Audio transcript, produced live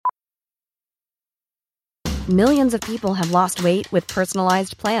Millions of people have lost weight with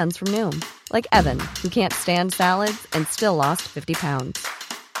personalized plans from Noom. Like Evan, who can't stand salads and still lost 50 pounds.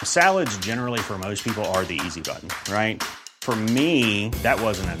 Salads generally for most people are the easy button, right? For me, that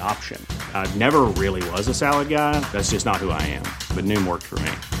wasn't an option. I never really was a salad guy. That's just not who I am. But Noom worked for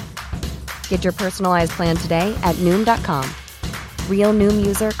me. Get your personalized plan today at Noom.com. Real Noom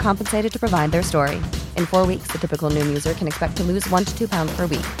user compensated to provide their story. In 4 weeks, the typical Noom user can expect to lose 1 to 2 pounds per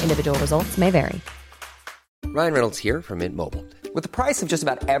week. Individual results may vary. Ryan Reynolds here from Mint Mobile. With the price of just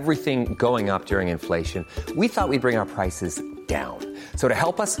about everything going up during inflation, we thought we'd bring our prices down. So to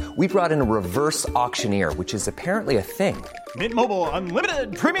help us, we brought in a reverse auctioneer, which is apparently a thing. Mint Mobile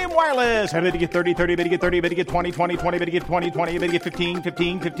Unlimited Premium Wireless. How to get 30, 30, bit to get 30, bit to get 20, 20, 20, bit to get 20, 20, bit to get 15,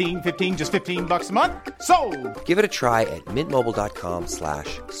 15, 15, 15, just $15 a month? Sold! Give it a try at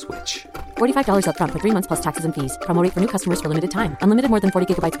mintmobile.com/switch. $45 up front for 3 months plus taxes and fees. Promo rate for new customers for limited time. Unlimited more than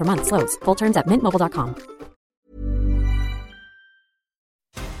 40 gigabytes per month. Slows full terms at mintmobile.com.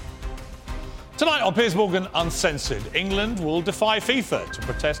 Tonight on Piers Morgan Uncensored, England will defy FIFA to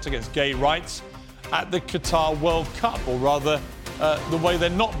protest against gay rights at the Qatar World Cup, or rather, the way they're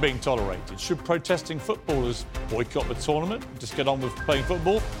not being tolerated. Should protesting footballers boycott the tournament, just get on with playing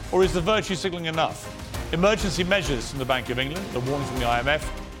football, or is the virtue signalling enough? Emergency measures from the Bank of England, the warning from the IMF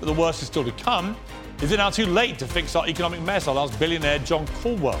that the worst is still to come. Is it now too late to fix our economic mess? I'll ask billionaire John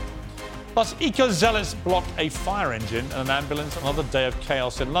Caudwell. Plus, eco-zealots blocked a fire engine and an ambulance on another day of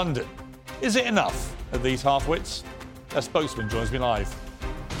chaos in London. Is it enough of these half-wits? Their spokesman joins me live.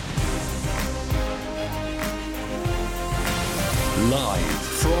 Live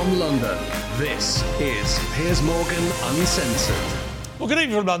from London, this is Piers Morgan Uncensored. Well, good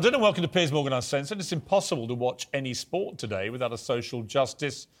evening from London and welcome to Piers Morgan Uncensored. It's impossible to watch any sport today without a social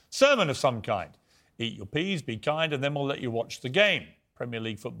justice sermon of some kind. Eat your peas, be kind, and then we'll let you watch the game. Premier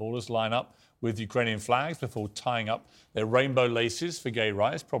League footballers line up with Ukrainian flags before tying up their rainbow laces for gay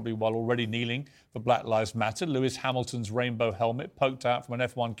rights, probably while already kneeling for Black Lives Matter. Lewis Hamilton's rainbow helmet poked out from an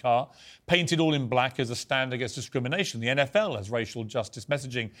F1 car, painted all in black as a stand against discrimination. The NFL has racial justice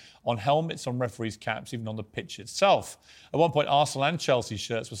messaging on helmets, on referees' caps, even on the pitch itself. At one point, Arsenal and Chelsea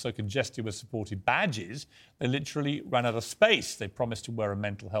shirts were so congested with supported badges, they literally ran out of space. They promised to wear a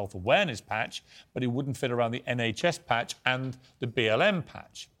mental health awareness patch, but it wouldn't fit around the NHS patch and the BLM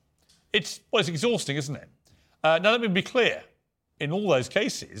patch. It's exhausting, isn't it? Now, let me be clear. In all those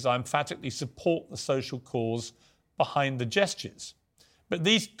cases, I emphatically support the social cause behind the gestures. But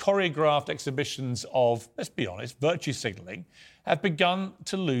these choreographed exhibitions of, let's be honest, virtue signalling have begun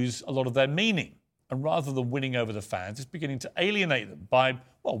to lose a lot of their meaning. And rather than winning over the fans, it's beginning to alienate them by,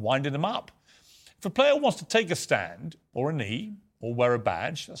 winding them up. If a player wants to take a stand, or a knee, or wear a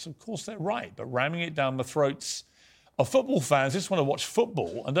badge, that's of course their right. But ramming it down the throats of football fans who just want to watch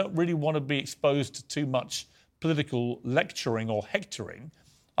football and don't really want to be exposed to too much political lecturing or hectoring,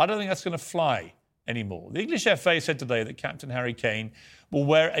 I don't think that's going to fly anymore. The English FA said today that Captain Harry Kane will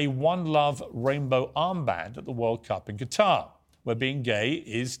wear a One Love rainbow armband at the World Cup in Qatar, where being gay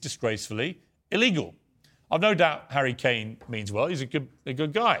is disgracefully illegal. I've no doubt Harry Kane means well. He's a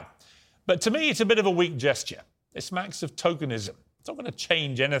good guy. But to me, it's a bit of a weak gesture. It smacks of tokenism. It's not going to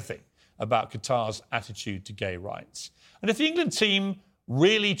change anything about Qatar's attitude to gay rights. And if the England team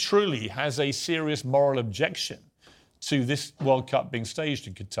really, truly has a serious moral objection to this World Cup being staged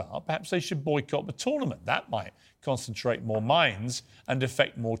in Qatar, perhaps they should boycott the tournament. That might concentrate more minds and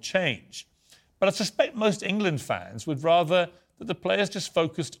effect more change. But I suspect most England fans would rather that the players just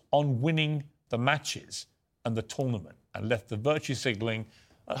focused on winning the matches and the tournament and left the virtue signalling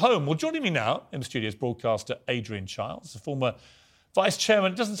at home. Well, joining me now in the studio is broadcaster Adrian Chiles, the former Vice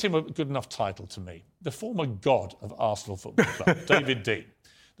Chairman. It doesn't seem a good enough title to me. The former god of Arsenal Football Club, David Dein.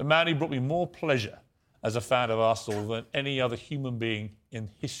 The man who brought me more pleasure as a fan of Arsenal than any other human being in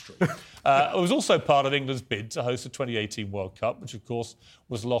history. It was also part of England's bid to host the 2018 World Cup, which, of course,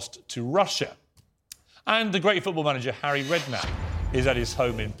 was lost to Russia. And the great football manager, Harry Redknapp, is at his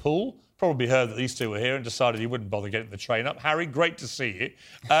home in Poole. Probably heard that these two were here and decided he wouldn't bother getting the train up. Harry, great to see you.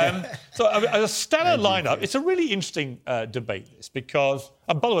 So a stellar lineup. It's a really interesting debate, this, because...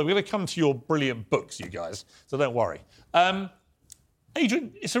 And by the way, we're going to come to your brilliant books, you guys, so don't worry.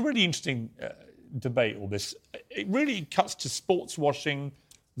 Adrian, it's a really interesting debate, all this. It really cuts to sports washing,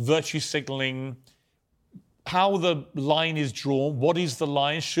 virtue signalling, how the line is drawn. What is the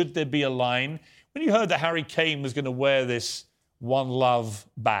line? Should there be a line? When you heard that Harry Kane was going to wear this One Love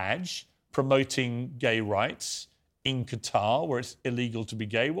badge promoting gay rights in Qatar, where it's illegal to be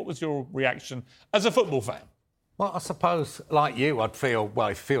gay, what was your reaction as a football fan? Well, I suppose, like you, I'd feel, well,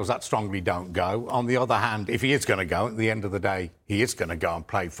 if he feels that strongly, don't go. On the other hand, if he is going to go, at the end of the day, he is going to go and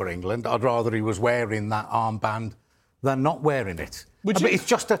play for England. I'd rather he was wearing that armband than not wearing it. It's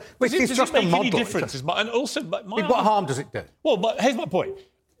just a model. Does it make any difference? And also, what harm does it do? Well, but here's my point.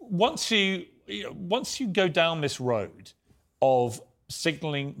 Once you go down this road of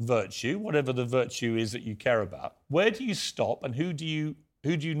signalling virtue, whatever the virtue is that you care about, where do you stop and who do you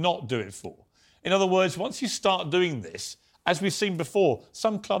not do it for? In other words, once you start doing this, as we've seen before,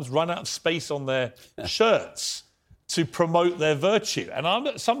 some clubs run out of space on their shirts to promote their virtue. And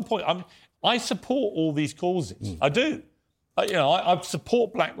at some point, I support all these causes. I do. I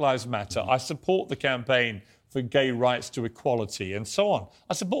support Black Lives Matter. I support the campaign for gay rights to equality and so on.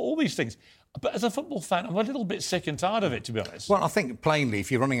 I support all these things. But as a football fan, I'm a little bit sick and tired of it, to be honest. Well, I think plainly, if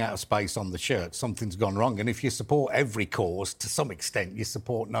you're running out of space on the shirt, something's gone wrong. And if you support every cause, to some extent, you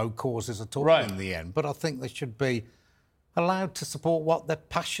support no causes at all in the end. But I think they should be allowed to support what they're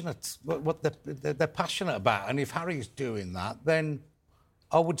passionate about. And if Harry's doing that, then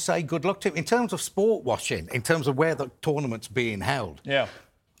I would say good luck to him. In terms of sport washing, in terms of where the tournament's being held,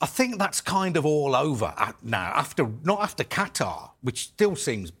 I think that's kind of all over now. Not after Qatar, which still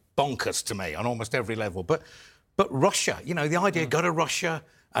seems bonkers to me on almost every level, but Russia, the idea, go to Russia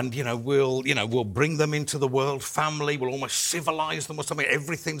and, we'll bring them into the world family, we'll almost civilise them or something,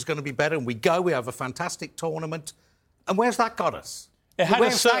 everything's going to be better, and we have a fantastic tournament. And where's that got us? It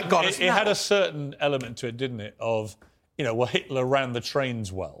had a certain element to it, didn't it, of, Hitler ran the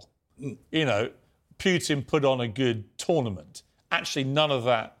trains well. Putin put on a good tournament. Actually, none of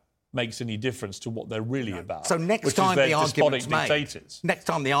that makes any difference to what they're really about. So next time the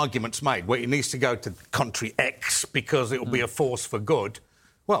argument's made, where it needs to go to country X because it'll be a force for good,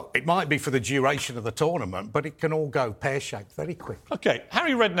 well, it might be for the duration of the tournament, but it can all go pear-shaped very quickly. OK,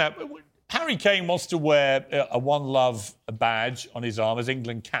 Harry Kane wants to wear a One Love badge on his arm as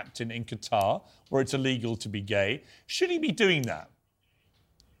England captain in Qatar, where it's illegal to be gay. Should he be doing that?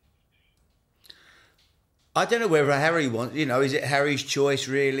 I don't know whether Harry wants, is it Harry's choice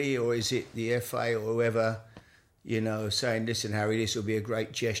really, or is it the FA or whoever, saying, listen, Harry, this will be a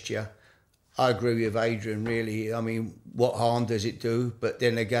great gesture. I agree with Adrian, really. I mean, what harm does it do? But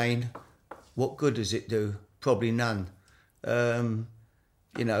then again, what good does it do? Probably none. But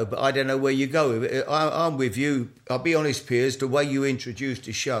I don't know where you go with it. I'm with you. I'll be honest, Piers, the way you introduced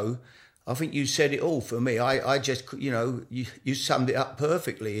the show, I think you said it all for me. I just, you summed it up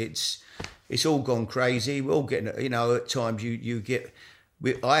perfectly. It's all gone crazy. We're all getting, at times you get.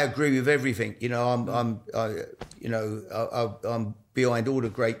 I agree with everything. I'm behind all the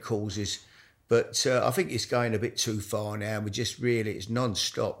great causes, but I think it's going a bit too far now. We just really, it's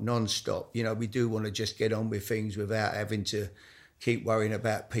non-stop. We do want to just get on with things without having to keep worrying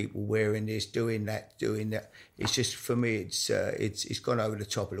about people wearing this, doing that. It's just, for me, it's gone over the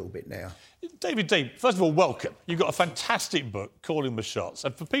top a little bit now. David Dein, first of all, welcome. You've got a fantastic book, Calling the Shots.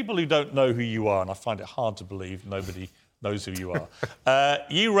 And for people who don't know who you are, and I find it hard to believe nobody knows who you are,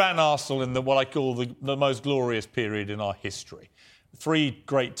 you ran Arsenal in what I call the most glorious period in our history. 3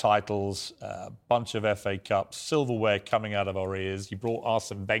 great titles, a bunch of FA Cups, silverware coming out of our ears. You brought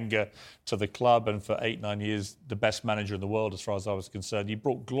Arsene Wenger to the club, and for 8-9 years, the best manager in the world, as far as I was concerned. You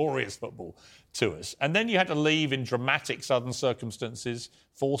brought glorious football to us. And then you had to leave in dramatic sudden circumstances,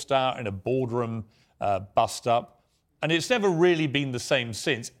 forced out in a boardroom bust-up. And it's never really been the same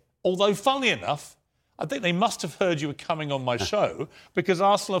since. Although, funnily enough, I think they must have heard you were coming on my show, because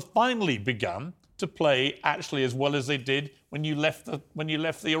Arsenal have finally begun to play actually as well as they did when you left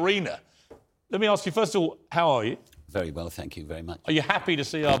the arena. Let me ask you, first of all, how are you? Very well, thank you very much. Are you happy to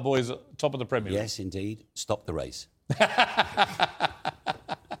see our boys at the top of the Premier League? Yes, indeed. Stop the race.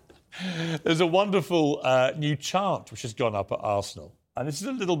 There's a wonderful new chant which has gone up at Arsenal. And this is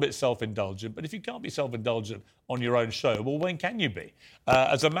a little bit self-indulgent, but if you can't be self-indulgent on your own show, well, when can you be?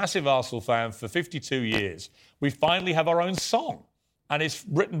 As a massive Arsenal fan for 52 years, we finally have our own song. And it's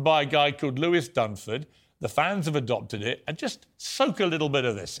written by a guy called Lewis Dunford. The fans have adopted it. And just soak a little bit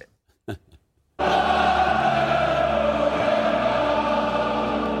of this in.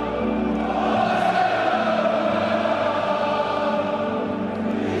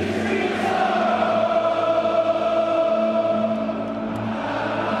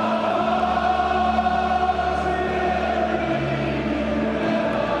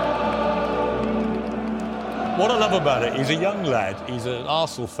 What I love about it, he's a young lad, he's an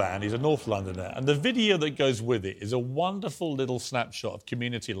Arsenal fan, he's a North Londoner, and the video that goes with it is a wonderful little snapshot of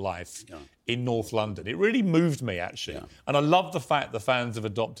community life in North London. It really moved me, actually. Yeah. And I love the fact the fans have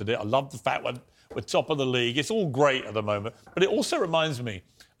adopted it. I love the fact we're top of the league. It's all great at the moment. But it also reminds me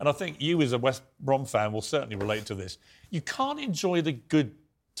and I think you as a West Brom fan will certainly relate to this, you can't enjoy the good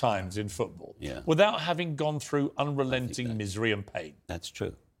times in football without having gone through unrelenting misery and pain. That's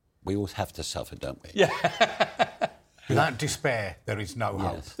true. We all have to suffer, don't we? Yeah. Without despair, there is no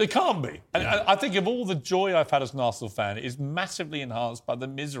hope. There can't be. And I think of all the joy I've had as an Arsenal fan, it is massively enhanced by the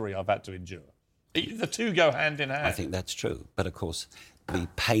misery I've had to endure. The two go hand in hand. I think that's true. But, of course, the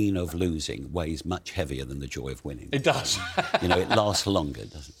pain of losing weighs much heavier than the joy of winning. It does. It lasts longer,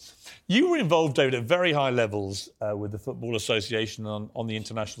 doesn't it? You were involved, David, at very high levels with the Football Association on the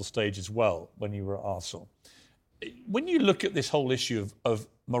international stage as well when you were at Arsenal. When you look at this whole issue of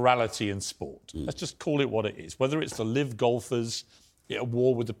morality in sport, let's just call it what it is, whether it's the live golfers, a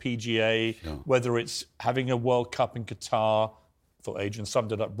war with the PGA, whether it's having a World Cup in Qatar, I thought Adrian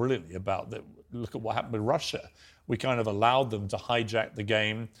summed it up brilliantly about that. Look at what happened with Russia. We kind of allowed them to hijack the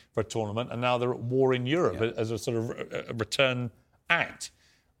game for a tournament, and now they're at war in Europe as a sort of a return act.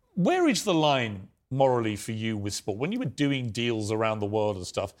 Where is the line morally for you with sport? When you were doing deals around the world and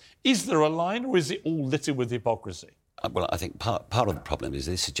stuff, is there a line or is it all littered with hypocrisy? Well, I think part of the problem is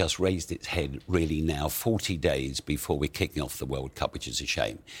this has just raised its head really now, 40 days before we're kicking off the World Cup, which is a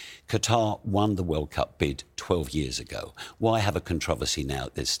shame. Qatar won the World Cup bid 12 years ago. Why have a controversy now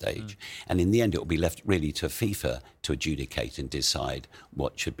at this stage? And in the end, it will be left really to FIFA to adjudicate and decide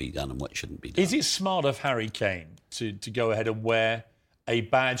what should be done and what shouldn't be done. Is it smart of Harry Kane to go ahead and wear a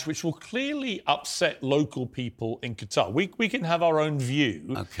badge which will clearly upset local people in Qatar? We can have our own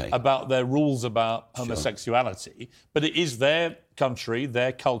view about their rules about homosexuality, but it is their country,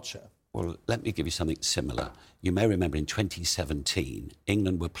 their culture. Well, let me give you something similar. You may remember in 2017,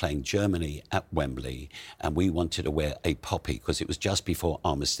 England were playing Germany at Wembley, and we wanted to wear a poppy because it was just before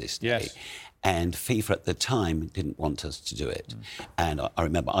Armistice Day. Yes. And FIFA at the time didn't want us to do it. And I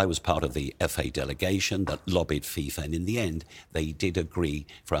remember I was part of the FA delegation that lobbied FIFA, and in the end, they did agree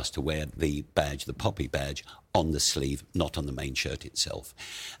for us to wear the badge, the poppy badge, on the sleeve, not on the main shirt itself.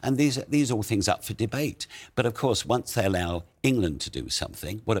 And these are all things up for debate. But, of course, once they allow England to do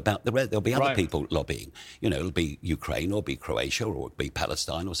something, what about the rest? There'll be other people lobbying. It'll be Ukraine or it'll be Croatia or it'll be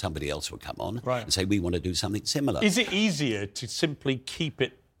Palestine or somebody else will come on and say, we want to do something similar. Is it easier to simply keep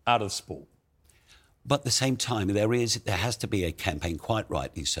it out of sport? But at the same time, there has to be a campaign, quite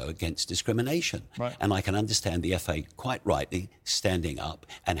rightly so, against discrimination. Right. And I can understand the FA quite rightly standing up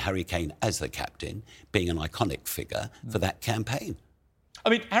and Harry Kane as the captain being an iconic figure for that campaign.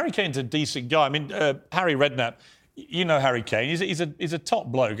 I mean, Harry Kane's a decent guy. I mean, Harry Redknapp, you know Harry Kane. He's a top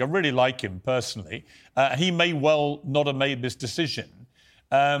bloke. I really like him personally. He may well not have made this decision.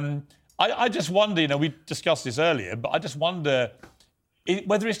 I just wonder, we discussed this earlier, but I just wonder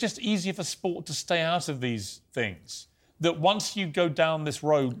whether it's just easier for sport to stay out of these things. That once you go down this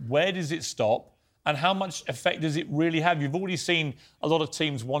road, where does it stop? And how much effect does it really have? You've already seen a lot of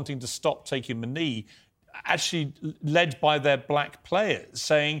teams wanting to stop taking the knee, actually led by their black players,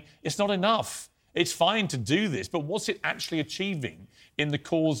 saying it's not enough. It's fine to do this, but what's it actually achieving in the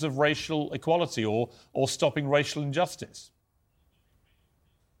cause of racial equality or stopping racial injustice?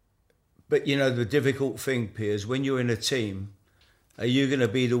 But, the difficult thing, Piers, when you're in a team, are you going to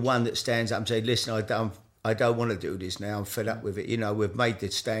be the one that stands up and say, listen, I don't want to do this now, I'm fed up with it. We've made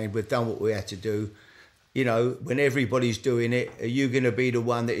the stand, we've done what we had to do. When everybody's doing it, are you going to be the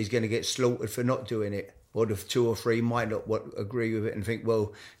one that is going to get slaughtered for not doing it? Or the two or three might not agree with it and think,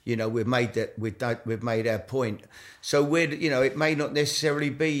 well, we've made that, we've made our point. So it may not necessarily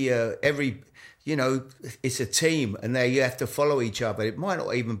be it's a team and you have to follow each other. It might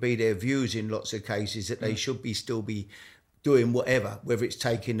not even be their views in lots of cases that they should still be doing whatever, whether it's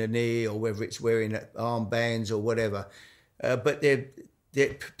taking a knee or whether it's wearing armbands or whatever. But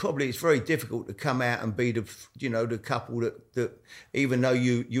probably it's very difficult to come out and be the couple that even though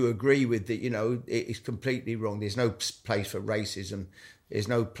you agree with that, it is completely wrong. There's no place for racism. There's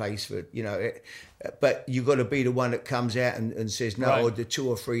no place for, but you've got to be the one that comes out and says no, or the two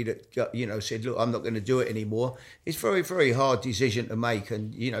or three that, said, look, I'm not going to do it anymore. It's a very, very hard decision to make.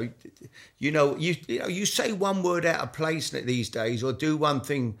 And, you say one word out of place these days or do one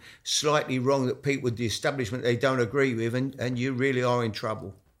thing slightly wrong that people, the establishment, they don't agree with and you really are in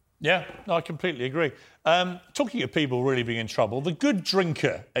trouble. Yeah, no, I completely agree. Talking of people really being in trouble, the good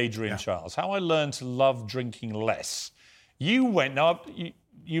drinker, Adrian Chiles, how I learned to love drinking less. You went, now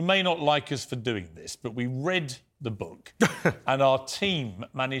you may not like us for doing this, but we read the book and our team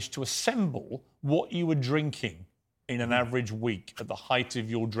managed to assemble what you were drinking in an average week at the height of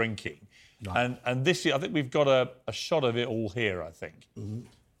your drinking. Right. And this year, I think we've got a shot of it all here, I think. Mm-hmm.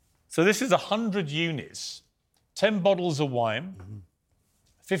 So this is 100 units, 10 bottles of wine,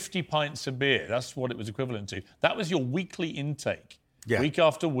 50 pints of beer. That's what it was equivalent to. That was your weekly intake week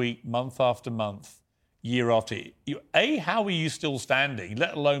after week, month after month, year after year. How are you still standing,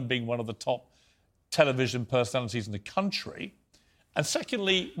 let alone being one of the top television personalities in the country? And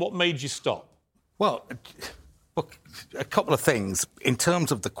secondly, what made you stop? Well, look, a couple of things. In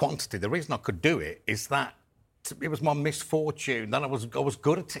terms of the quantity, the reason I could do it is that it was my misfortune that I was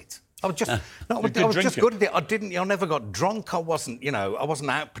good at it. I was just, I was just good at it. I never got drunk. I wasn't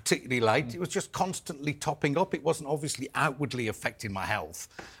out particularly late. It was just constantly topping up. It wasn't obviously outwardly affecting my health.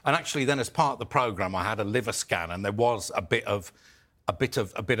 And actually, then as part of the programme, I had a liver scan, and there was a bit of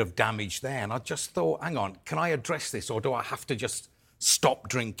damage there. And I just thought, hang on, can I address this, or do I have to just stop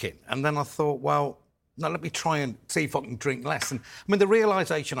drinking? And then I thought, well, no, let me try and see if I can drink less. And I mean, the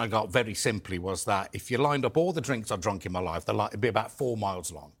realisation I got very simply was that if you lined up all the drinks I've drunk in my life, it'd be about 4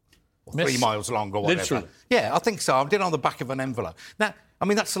 miles long. Or 3 miles long or whatever. Literally. Yeah, I think so. I did it on the back of an envelope. Now, I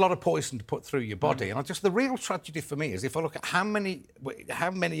mean, that's a lot of poison to put through your body. And the real tragedy for me is if I look at how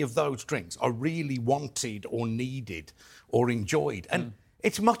many of those drinks are really wanted or needed or enjoyed. And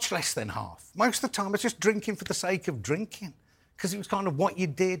it's much less than half. Most of the time, it's just drinking for the sake of drinking. Because it was kind of what you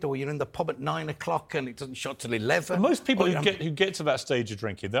did, or you're in the pub at 9 o'clock and it doesn't shut till 11. And most people who get to that stage of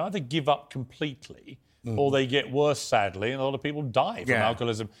drinking, they either give up completely or they get worse, sadly, and a lot of people die from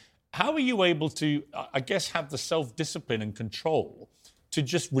alcoholism. How are you able to, I guess, have the self-discipline and control to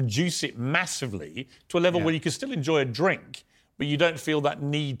just reduce it massively to a level where you can still enjoy a drink, but you don't feel that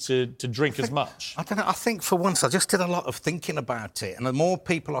need to drink as much? I don't know. I think for once I just did a lot of thinking about it. And the more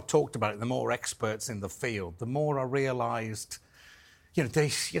people I talked about it, the more experts in the field, the more I realised,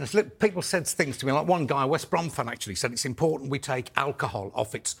 people said things to me. Like one guy, a West Brom fan, actually said it's important we take alcohol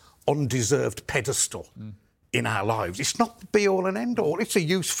off its undeserved pedestal in our lives. It's not the be-all and end-all. It's a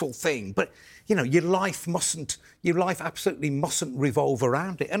useful thing. But, your life absolutely mustn't revolve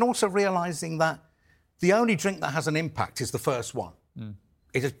around it. And also realising that the only drink that has an impact is the first one.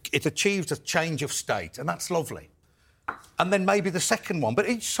 It achieves a change of state, and that's lovely. And then maybe the second one. But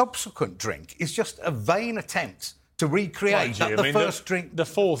each subsequent drink is just a vain attempt to recreate first drink. The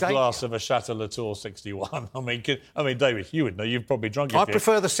fourth glass of a Chateau Latour 61. I mean, David, you would know. You've probably drunk it. I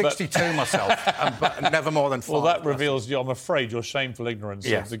prefer the 62 myself, but never more than 5. Well, that reveals, I'm afraid, your shameful ignorance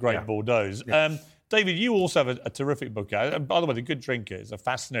of the great Bordeaux. Yeah. David, you also have a terrific book out. And by the way, The Good Drinker is a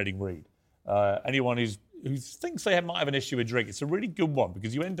fascinating read. Anyone who thinks they might have an issue with drink, it's a really good one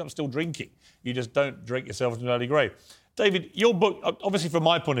because you end up still drinking. You just don't drink yourself into an early grave. David, your book, obviously from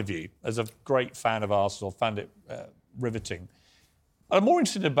my point of view, as a great fan of Arsenal, found it riveting. I'm more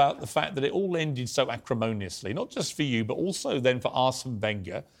interested about the fact that it all ended so acrimoniously, not just for you, but also then for Arsene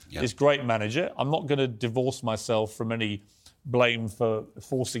Wenger, this great manager. I'm not going to divorce myself from any blame for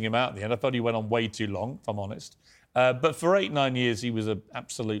forcing him out in the end. I thought he went on way too long, if I'm honest. But for 8-9 years, he was an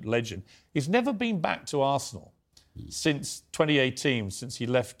absolute legend. He's never been back to Arsenal since 2018, since he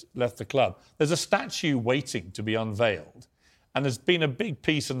left the club. There's a statue waiting to be unveiled. And there's been a big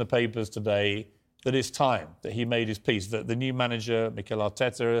piece in the papers today that it's time that he made his peace, that the new manager, Mikel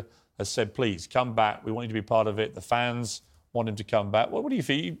Arteta, has said, please, come back. We want you to be part of it. The fans want him to come back. What do you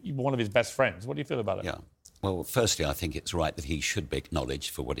feel? You're one of his best friends. What do you feel about it? Yeah. Well, firstly, I think it's right that he should be acknowledged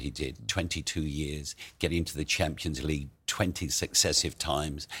for what he did. 22 years, getting into the Champions League 20 successive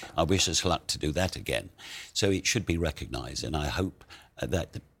times. I wish us luck to do that again. So it should be recognised, and I hope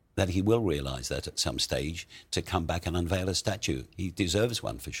that he will realise that at some stage to come back and unveil a statue. He deserves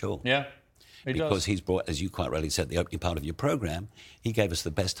one for sure. Yeah. Because he's brought, as you quite rightly said, the opening part of your programme, he gave us the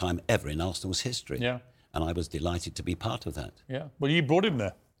best time ever in Arsenal's history. Yeah. And I was delighted to be part of that. Yeah. Well, you brought him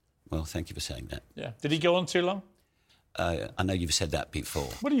there. Well, thank you for saying that. Yeah. Did he go on too long? I know you've said that before.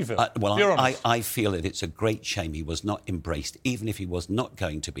 What do you feel? I feel that it's a great shame he was not embraced. Even if he was not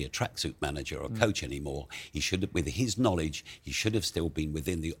going to be a tracksuit manager or coach anymore, he should have, with his knowledge, he should have still been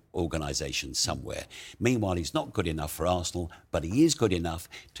within the organisation somewhere. Meanwhile, he's not good enough for Arsenal, but he is good enough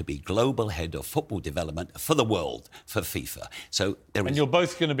to be global head of football development for the world, for FIFA. So and you're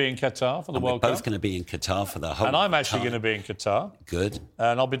both going to be in Qatar for the World Cup? We're both going to be in Qatar for the whole And I'm actually going to be in Qatar. Good.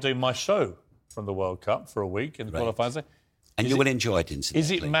 And I'll be doing my show from the World Cup for a week in the qualifiers. And you will enjoy it,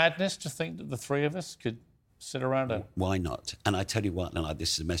 incidentally. Is it madness to think that the three of us could sit around it? Why not? And I tell you what, and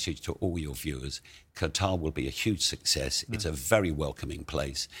this is a message to all your viewers, Qatar will be a huge success. It's a very welcoming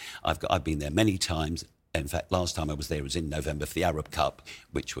place. I've been there many times. In fact, last time I was there was in November for the Arab Cup,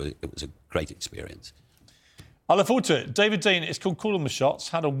 it was a great experience. I look forward to it. David Dein, it's called Calling the Shots,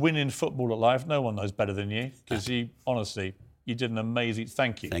 how to win in football at life. No one knows better than you, because you, honestly, You did an amazing...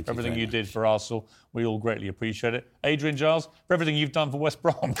 Thank you for everything you did much. for Arsenal. We all greatly appreciate it. Adrian, Giles, for everything you've done for West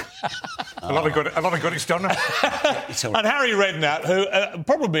Brom. A lot of good it's done. And Harry Redknapp, who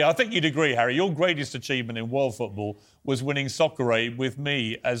probably, I think you'd agree, Harry, your greatest achievement in world football was winning Soccer Aid with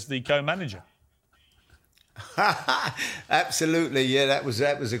me as the co-manager. Absolutely, yeah, that was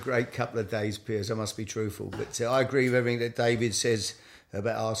a great couple of days, Piers. I must be truthful, but I agree with everything that David says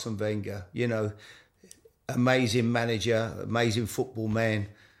about Arsene Wenger. You know, amazing manager, amazing football man.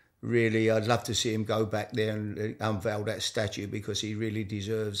 Really, I'd love to see him go back there and unveil that statue because he really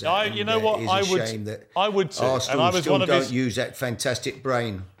deserves it. You know what? It's a shame that I would too. Arsenal and I was still one of don't his... use that fantastic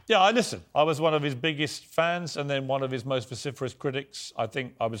brain. Yeah, I was one of his biggest fans and then one of his most vociferous critics. I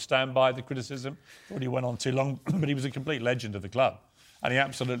think I would stand by the criticism. Thought he went on too long, but he was a complete legend of the club. And he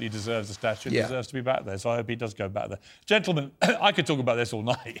absolutely deserves the statue and deserves to be back there. So I hope he does go back there. Gentlemen, I could talk about this all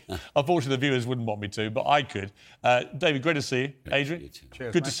night. Unfortunately, the viewers wouldn't want me to, but I could. David, great to see you. Adrian,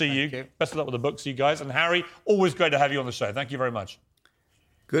 Cheers, good to see you. Best of luck with the books, you guys. And Harry, always great to have you on the show. Thank you very much.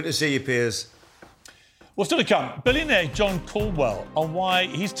 Good to see you, Piers. Well, still to come, billionaire John Caudwell on why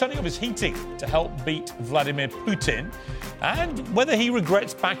he's turning off his heating to help beat Vladimir Putin and whether he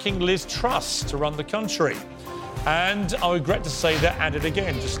regrets backing Liz Truss to run the country. And I regret to say they're at it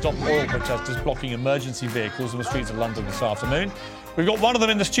again to stop oil protesters blocking emergency vehicles on the streets of London this afternoon. We've got one of them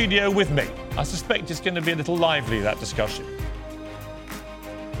in the studio with me. I suspect it's going to be a little lively, that discussion.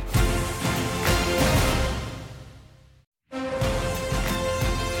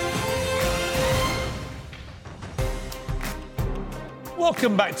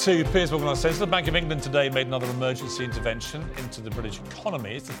 Welcome back to Piers Morgan Uncensored. The Bank of England today made another emergency intervention into the British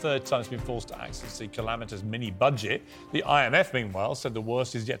economy. It's the third time it's been forced to access the calamitous mini-budget. The IMF, meanwhile, said the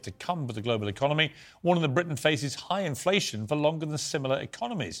worst is yet to come for the global economy, warning that Britain faces high inflation for longer than similar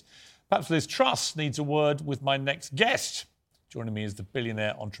economies. Perhaps Liz Truss needs a word with my next guest. Joining me is the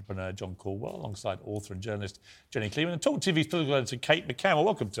billionaire entrepreneur John Caudwell, alongside author and journalist Jenny Cleveland, and Talk TV's political editor Kate McCann. Well,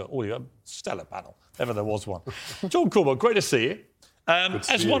 welcome to all you, a stellar panel, if ever there was one. John Caudwell, great to see you.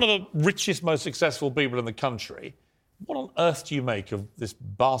 As one of the richest, most successful people in the country, what on earth do you make of this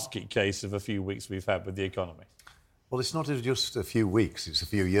basket case of a few weeks we've had with the economy? Well, it's not just a few weeks, it's a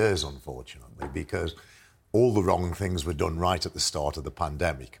few years, unfortunately, because all the wrong things were done right at the start of the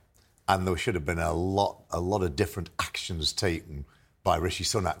pandemic. And there should have been a lot of different actions taken by Rishi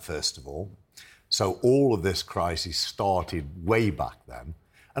Sunak, first of all. So all of this crisis started way back then.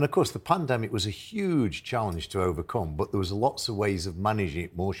 And, of course, the pandemic was a huge challenge to overcome, but there was lots of ways of managing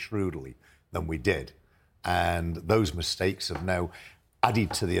it more shrewdly than we did. And those mistakes have now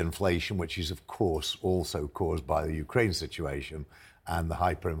added to the inflation, which is, of course, also caused by the Ukraine situation and the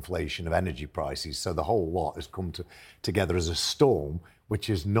hyperinflation of energy prices. So the whole lot has come together as a storm, which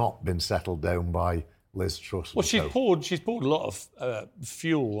has not been settled down by Liz Truss. Well, she's poured a lot of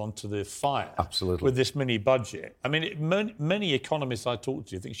fuel onto the fire. Absolutely. With this mini-budget. I mean, many economists I talk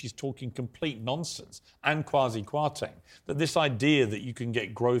to think she's talking complete nonsense and quasi-quarting, that this idea that you can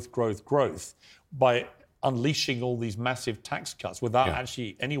get growth by unleashing all these massive tax cuts without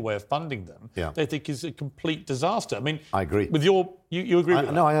actually any way of funding them, they think is a complete disaster. I mean, I agree. With you agree with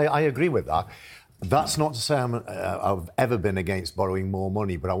that? No, I agree with that. That's not to say I've ever been against borrowing more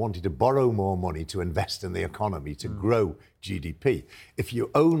money, but I wanted to borrow more money to invest in the economy, to grow GDP. If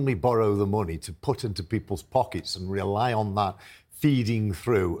you only borrow the money to put into people's pockets and rely on that feeding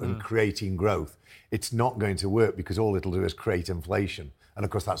through and creating growth, it's not going to work because all it'll do is create inflation. And,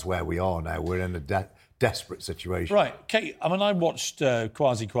 of course, that's where we are now. We're in a desperate situation. Right. Kate, I mean, I watched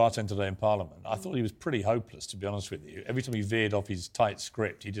Kwasi Kwarteng today in Parliament. I thought he was pretty hopeless, to be honest with you. Every time he veered off his tight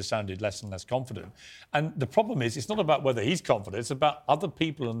script, he just sounded less and less confident. And the problem is, it's not about whether he's confident, it's about other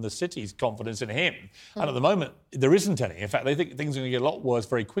people in the city's confidence in him. And at the moment, there isn't any. In fact, they think things are going to get a lot worse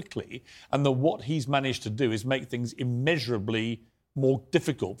very quickly. And what he's managed to do is make things immeasurably more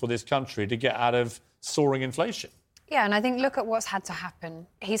difficult for this country to get out of soaring inflation. Yeah, and I think look at what's had to happen.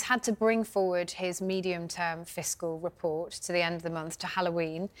 He's had to bring forward his medium-term fiscal report to the end of the month, to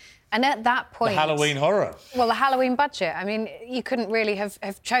Halloween. And at that point... The Halloween horror. Well, the Halloween budget. I mean, you couldn't really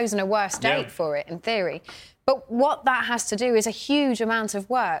have chosen a worse date for it, in theory. But what that has to do is a huge amount of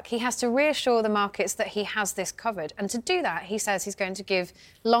work. He has to reassure the markets that he has this covered. And to do that, he says he's going to give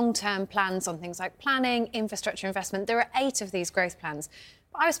long-term plans on things like planning, infrastructure investment. There are 8 of these growth plans.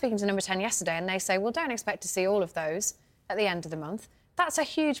 I was speaking to Number 10 yesterday and they say, well, don't expect to see all of those at the end of the month. That's a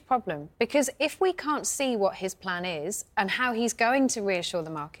huge problem because if we can't see what his plan is and how he's going to reassure the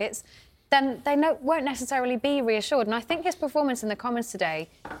markets, then they won't necessarily be reassured. And I think his performance in the Commons today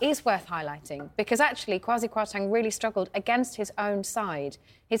is worth highlighting, because actually Kwasi Kwarteng really struggled against his own side.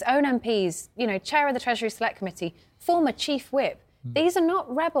 His own MPs, chair of the Treasury Select Committee, former chief whip. These are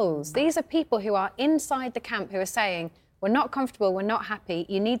not rebels. These are people who are inside the camp who are saying, we're not comfortable, we're not happy,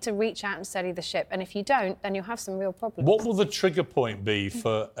 you need to reach out and steady the ship. And if you don't, then you'll have some real problems. What will the trigger point be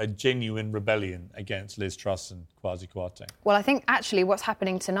for a genuine rebellion against Liz Truss and Kwasi Kwarteng? Well, I think actually what's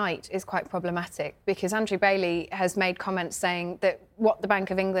happening tonight is quite problematic, because Andrew Bailey has made comments saying that what the Bank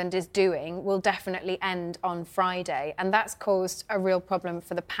of England is doing will definitely end on Friday, and that's caused a real problem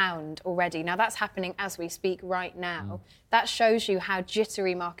for the pound already. Now, that's happening as we speak right now. That shows you how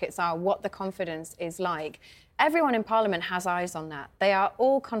jittery markets are, what the confidence is like. Everyone in Parliament has eyes on that. They are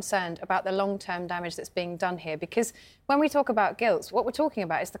all concerned about the long-term damage that's being done here, because when we talk about gilts, what we're talking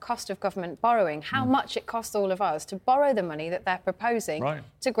about is the cost of government borrowing, how much it costs all of us to borrow the money that they're proposing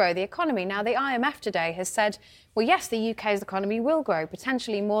to grow the economy. Now, the IMF today has said, well, yes, the UK's economy will grow,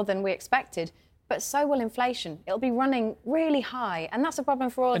 potentially more than we expected, but so will inflation. It'll be running really high, and that's a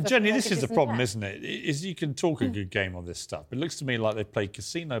problem for all of us. And Jenny, this is the problem, isn't it? Is you can talk a good game on this stuff, but it looks to me like they've played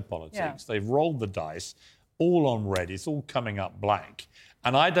casino politics. Yeah. They've rolled the dice, all on red. It's all coming up blank.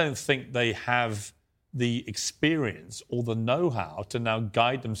 And I don't think they have the experience or the know-how to now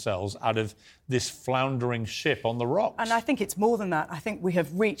guide themselves out of this floundering ship on the rocks. And I think it's more than that. I think we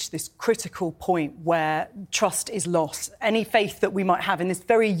have reached this critical point where trust is lost. Any faith that we might have in this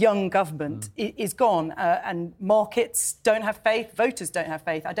very young government is gone. And markets don't have faith, voters don't have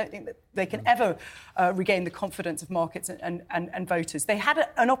faith. I don't think that they can ever regain the confidence of markets and voters. They had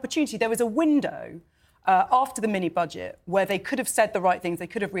an opportunity. There was a window after the mini-budget where they could have said the right things, they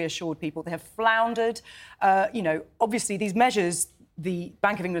could have reassured people. They have floundered. Obviously these measures, the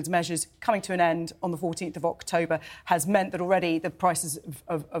Bank of England's measures coming to an end on the 14th of October has meant that already the prices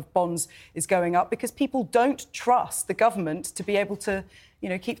of bonds is going up because people don't trust the government to be able to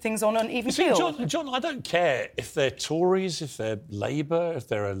keep things on an even keel. John, I don't care if they're Tories, if they're Labour, if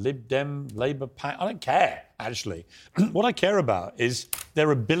they're a Lib Dem Labour pack. I don't care, actually. What I care about is their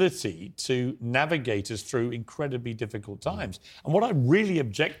ability to navigate us through incredibly difficult times. And what I really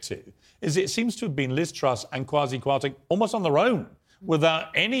object to is it seems to have been Liz Truss and Kwasi Kwarteng almost on their own, without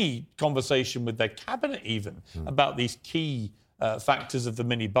any conversation with their cabinet even about these key factors of the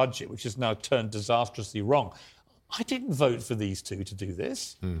mini-budget, which has now turned disastrously wrong. I didn't vote for these two to do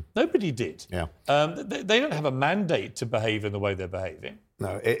this. Nobody did. Yeah. They don't have a mandate to behave in the way they're behaving.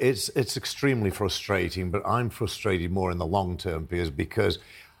 No, it's extremely frustrating, but I'm frustrated more in the long term, Piers, because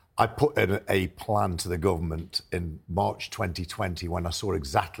I put in a plan to the government in March 2020 when I saw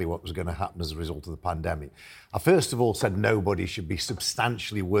exactly what was going to happen as a result of the pandemic. I first of all said nobody should be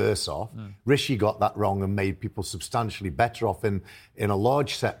substantially worse off. Rishi got that wrong and made people substantially better off in a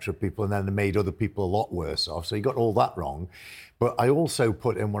large sector of people, and then made other people a lot worse off. So he got all that wrong. But I also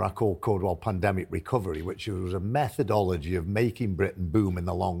put in what I call Caudwell pandemic recovery, which was a methodology of making Britain boom in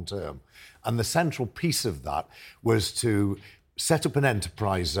the long term. And the central piece of that was to set up an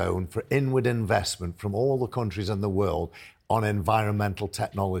enterprise zone for inward investment from all the countries in the world on environmental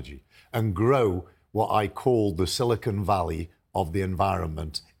technology and grow what I call the Silicon Valley of the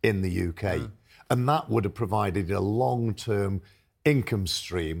environment in the UK. And that would have provided a long-term income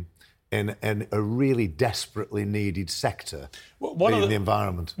stream in a really desperately needed sector in the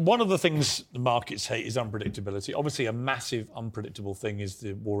environment. One of the things the markets hate is unpredictability. Obviously, a massive unpredictable thing is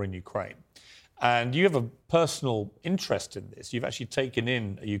the war in Ukraine. And you have a personal interest in this. You've actually taken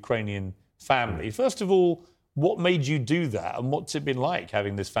in a Ukrainian family. First of all, what made you do that, and what's it been like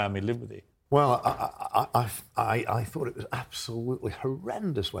having this family live with you? Well, I thought it was absolutely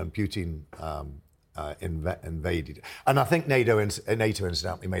horrendous when Putin invaded. And I think NATO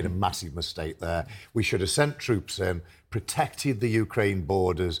incidentally made a massive mistake there. We should have sent troops in, protected the Ukraine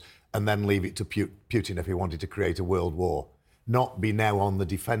borders, and then leave it to Putin if he wanted to create a world war. Not be now on the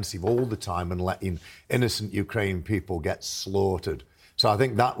defensive all the time and letting innocent Ukrainian people get slaughtered. So I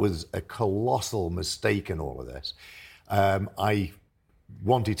think that was a colossal mistake in all of this. I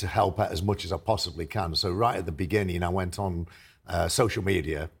wanted to help out as much as I possibly can. So right at the beginning, I went on social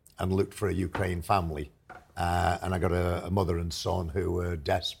media and looked for a Ukraine family. And I got a mother and son who were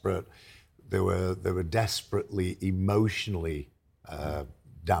desperate. They were desperately emotionally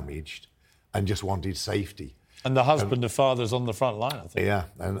damaged and just wanted safety. And the husband and father's on the front line, I think. Yeah,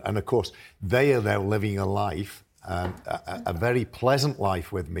 and of course, they are now living a life, a very pleasant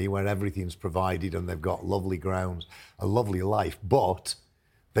life with me, where everything's provided and they've got lovely grounds, a lovely life, but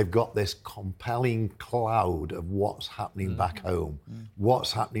they've got this compelling cloud of what's happening back home,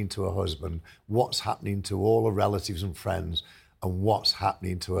 what's happening to a husband, what's happening to all the relatives and friends, and what's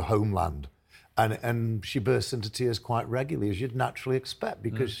happening to her homeland. And she bursts into tears quite regularly, as you'd naturally expect,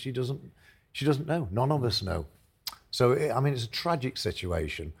 because she doesn't know. None of us know. So, it's a tragic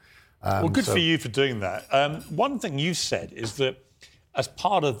situation. Well, good for you for doing that. One thing you said is that as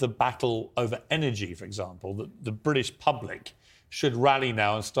part of the battle over energy, for example, that the British public should rally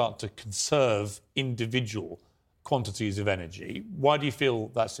now and start to conserve individual quantities of energy. Why do you feel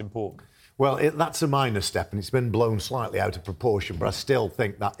that's important? Well, that's a minor step, and it's been blown slightly out of proportion, but I still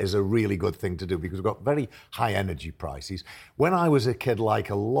think that is a really good thing to do because we've got very high energy prices. When I was a kid, like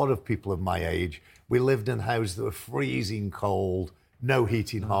a lot of people of my age, we lived in houses that were freezing cold, no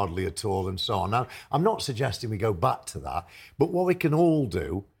heating hardly at all, and so on. Now, I'm not suggesting we go back to that, but what we can all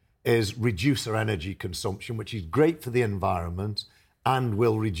do is reduce our energy consumption, which is great for the environment and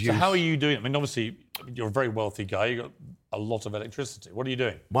will reduce... So how are you doing it? I mean, obviously, you're a very wealthy guy. You've got a lot of electricity. What are you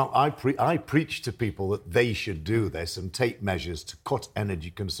doing? Well, I preach to people that they should do this and take measures to cut energy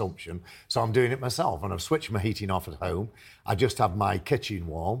consumption. So I'm doing it myself, and I've switched my heating off at home. I just have my kitchen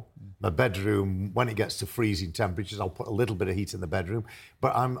warm. My bedroom, when it gets to freezing temperatures, I'll put a little bit of heat in the bedroom.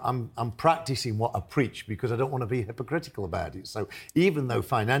 But I'm practicing what I preach because I don't want to be hypocritical about it. So even though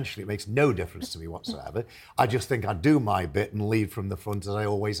financially it makes no difference to me whatsoever, I just think I do my bit and lead from the front as I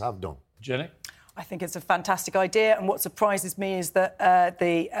always have done. Jenny? I think it's a fantastic idea, and what surprises me is that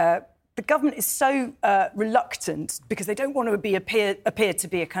the government is so reluctant because they don't want to appear to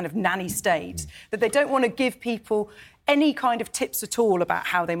be a kind of nanny state, that they don't want to give people any kind of tips at all about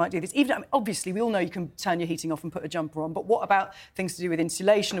how they might do this. Even, obviously, we all know you can turn your heating off and put a jumper on, but what about things to do with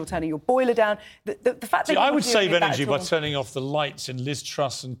insulation or turning your boiler down? The fact that I would save energy by turning off the lights in Liz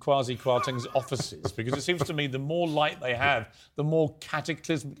Truss and Kwasi Kwarteng's offices, because it seems to me the more light they have, the more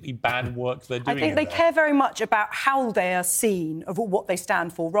cataclysmically bad work they're doing. I think they care very much about how they are seen, of what they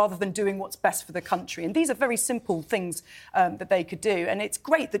stand for, rather than doing what's best for the country. And these are very simple things that they could do. And it's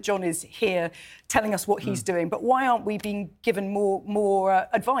great that John is here telling us what he's doing, but why aren't we being given more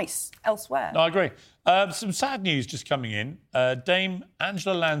advice elsewhere? No, I agree. Some sad news just coming in. Dame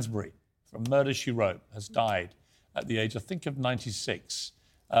Angela Lansbury from Murder, She Wrote has died at the age, I think, of 96.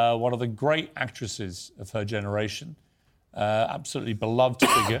 One of the great actresses of her generation. Absolutely beloved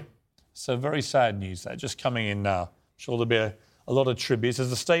figure. So very sad news that just coming in now. I'm sure there'll be a lot of tributes. There's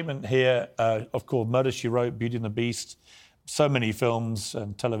a statement here, of course, Murder, She Wrote, Beauty and the Beast, so many films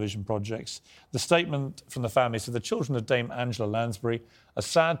and television projects. The statement from the family said the children of Dame Angela Lansbury are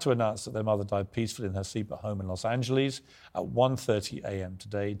sad to announce that their mother died peacefully in her sleep at home in Los Angeles at 1:30 a.m.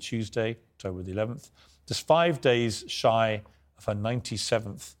 today, Tuesday, October the 11th, just 5 days shy of her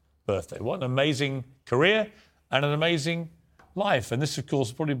 97th birthday. What an amazing career and an amazing life. And this, of course,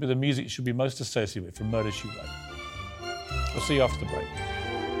 will probably be the music you should be most associated with from Murder, She Wrote. We'll see you after the break.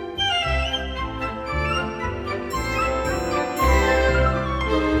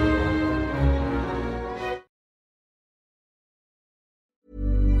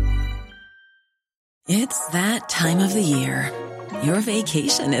 It's that time of the year. Your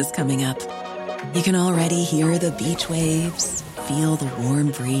vacation is coming up. You can already hear the beach waves, feel the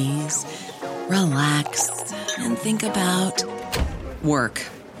warm breeze, relax, and think about work.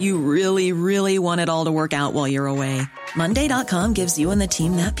 You really, really want it all to work out while you're away. Monday.com gives you and the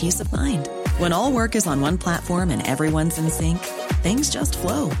team that peace of mind. When all work is on one platform and everyone's in sync, things just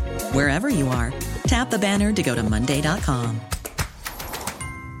flow. Wherever you are, tap the banner to go to Monday.com.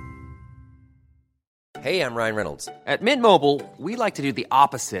 Hey, I'm Ryan Reynolds. At Mint Mobile, we like to do the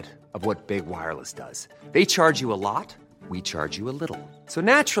opposite of what Big Wireless does. They charge you a lot, we charge you a little. So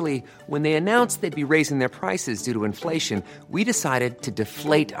naturally, when they announced they'd be raising their prices due to inflation, we decided to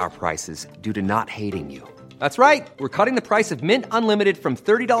deflate our prices due to not hating you. That's right. We're cutting the price of Mint Unlimited from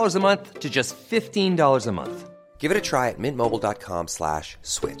 $30 a month to just $15 a month. Give it a try at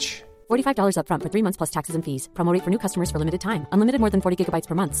mintmobile.com/switch. $45 up front for 3 months plus taxes and fees. Promo rate for new customers for limited time. Unlimited more than 40 gigabytes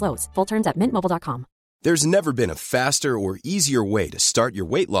per month. Slows full terms at mintmobile.com. There's never been a faster or easier way to start your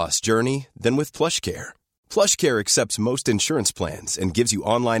weight loss journey than with PlushCare. PlushCare accepts most insurance plans and gives you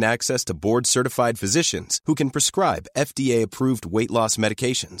online access to board-certified physicians who can prescribe FDA-approved weight loss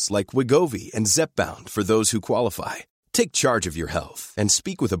medications like Wegovy and Zepbound for those who qualify. Take charge of your health and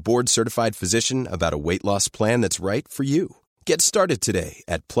speak with a board-certified physician about a weight loss plan that's right for you. Get started today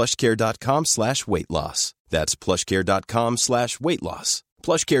at plushcare.com/weight-loss. That's plushcare.com/weight-loss.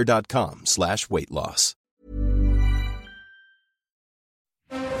 plushcare.com/weight-loss.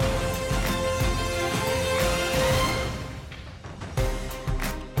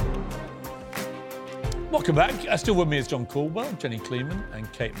 Welcome back. Still with me is John Caudwell, Jenny Kleeman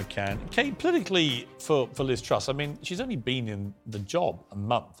and Kate McCann. Kate, politically for Liz Truss, I mean, she's only been in the job a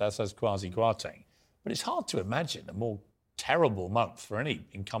month, as has Kwasi Kwarteng. But it's hard to imagine a more terrible month for any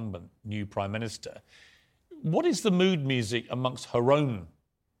incumbent new Prime Minister. What is the mood music amongst her own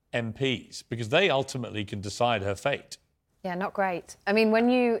MPs? Because they ultimately can decide her fate. Yeah, not great. I mean, when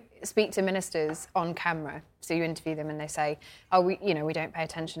you speak to ministers on camera, so you interview them and they say, oh, we don't pay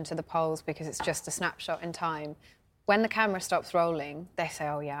attention to the polls because it's just a snapshot in time. When the camera stops rolling, they say,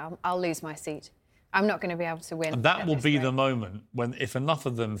 oh, yeah, I'll lose my seat. I'm not going to be able to win. And that will be the moment when, if enough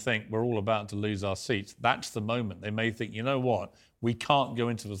of them think we're all about to lose our seats, that's the moment they may think, you know what, we can't go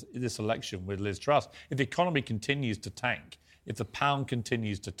into this election with Liz Truss. If the economy continues to tank, if the pound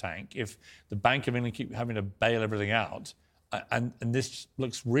continues to tank, if the Bank of England keep having to bail everything out, and this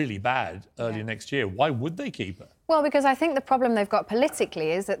looks really bad early next year, why would they keep her? Well, because I think the problem they've got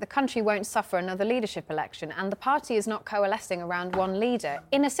politically is that the country won't suffer another leadership election and the party is not coalescing around one leader.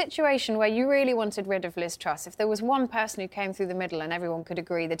 In a situation where you really wanted rid of Liz Truss, if there was one person who came through the middle and everyone could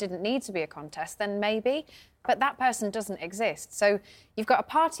agree there didn't need to be a contest, then maybe. But that person doesn't exist. So you've got a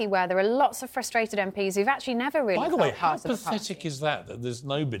party where there are lots of frustrated MPs who've actually never really felt part of the party. By the way, how pathetic is that there's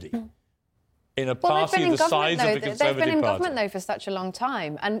nobody in a party the size of the Conservative Party? They've been in government, though, for such a long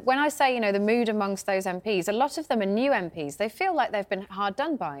time. And when I say, the mood amongst those MPs, a lot of them are new MPs. They feel like they've been hard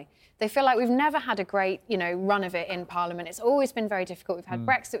done by. They feel like we've never had a great, run of it in Parliament. It's always been very difficult. We've had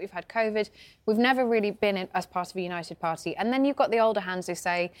Brexit, we've had COVID. We've never really been as part of a united party. And then you've got the older hands who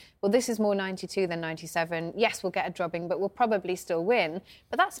say, well, this is more 92 than 97. Yes, we'll get a drubbing, but we'll probably still win.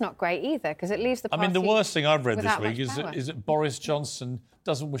 But that's not great either, because it leaves the party. The worst thing I've read this week is that Boris Johnson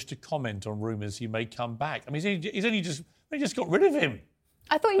doesn't wish to comment on rumours he may come back. He's only just got rid of him.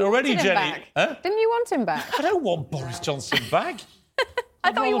 I thought you wanted him back. Huh? Didn't you want him back? I don't want Boris Johnson back.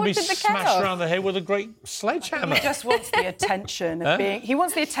 I thought you wanted the chaos. I'd rather be smashed around the head with a great sledgehammer. He just wants the attention of being... He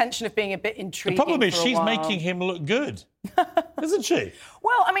wants the attention of being a bit intriguing. The problem is she's making him look good, isn't she?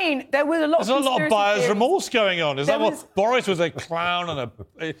 Well, there was a lot. There's a lot of buyer's remorse going on. Boris was a clown and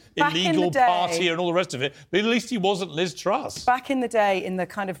an illegal party and all the rest of it, but at least he wasn't Liz Truss. Back in the day, in the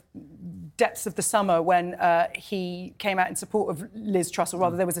kind of depths of the summer when he came out in support of Liz Truss, or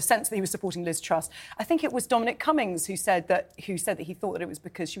rather there was a sense that he was supporting Liz Truss. I think it was Dominic Cummings who said that he thought that it was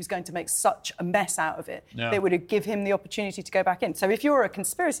because she was going to make such a mess out of it. Yeah. They would give him the opportunity to go back in. So if you're a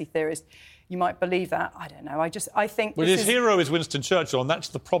conspiracy theorist, you might believe that. I don't know. I think... Well, his hero is Winston Churchill, and that's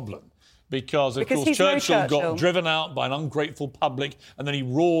the problem. Because of course, Churchill got driven out by an ungrateful public, and then he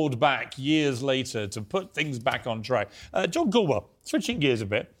roared back years later to put things back on track. John Caudwell, switching gears a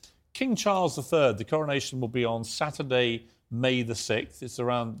bit. King Charles III, the coronation will be on Saturday, May the 6th. It's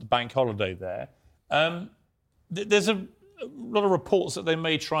around the bank holiday there. There's a lot of reports that they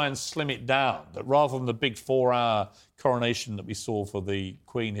may try and slim it down, that rather than the big 4-hour coronation that we saw for the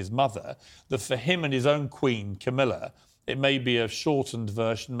Queen, his mother, that for him and his own Queen, Camilla, it may be a shortened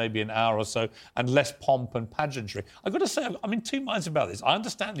version, maybe an hour or so, and less pomp and pageantry. I've got to say, I'm in two minds about this. I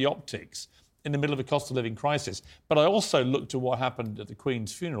understand the optics in the middle of a cost of living crisis, but I also looked at what happened at the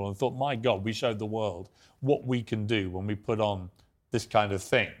Queen's funeral and thought, my God, we showed the world what we can do when we put on this kind of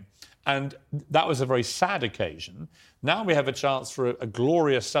thing. And that was a very sad occasion. Now we have a chance for a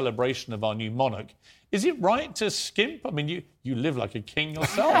glorious celebration of our new monarch. Is it right to skimp? You live like a king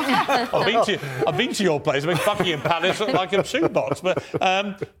yourself. I've been to your place. Buckingham Palace looked like a shoebox. But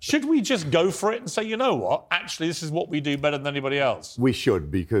should we just go for it and say, you know what, actually, this is what we do better than anybody else? We should,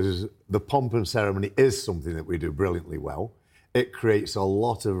 because the pomp and ceremony is something that we do brilliantly well. It creates a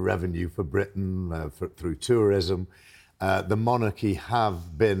lot of revenue for Britain through tourism. The monarchy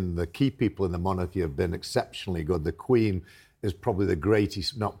the key people in the monarchy have been exceptionally good. The Queen is probably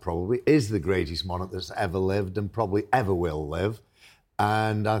is the greatest monarch that's ever lived and probably ever will live.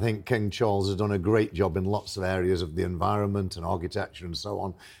 And I think King Charles has done a great job in lots of areas of the environment and architecture and so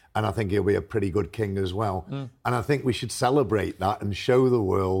on. And I think he'll be a pretty good king as well. And I think we should celebrate that and show the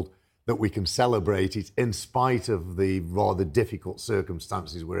world that we can celebrate it in spite of the rather difficult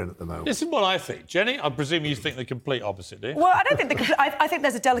circumstances we're in at the moment. This is what I think. Jenny, I presume you think the complete opposite, do you? Well, I don't think I think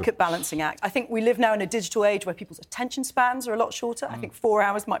there's a delicate balancing act. I think we live now in a digital age where people's attention spans are a lot shorter. I think 4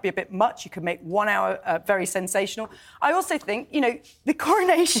 hours might be a bit much. You could make 1 hour very sensational. I also think, the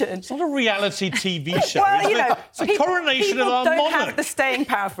coronation... It's not a reality TV show. Well, it's a coronation of our monarch. People don't have the staying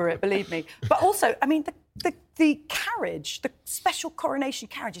power for it, believe me. But also, the carriage, the special coronation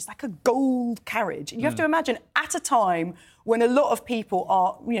carriage is like a gold carriage. And you have to imagine at a time when a lot of people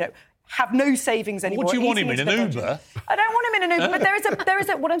are, have no savings anymore. What do you want him in, an Uber? I don't want him in an Uber, but there is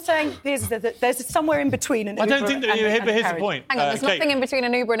a. What I'm saying is that there's somewhere in between an Uber. I don't think that. Here's the point. Hang on, there's Kate, nothing in between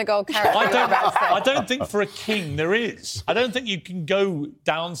an Uber and a gold carrot. I don't think for a king there is. I don't think you can go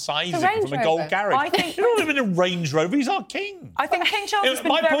downsizing from a gold carrot. I think you don't live in a Range Rover. He's our king. I think King Charles has been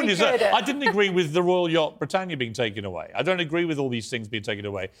My very point is good that I didn't agree with the Royal Yacht Britannia being taken away. I don't agree with all these things being taken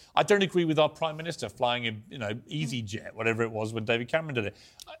away. I don't agree with our Prime Minister flying a EasyJet, whatever it was when David Cameron did it.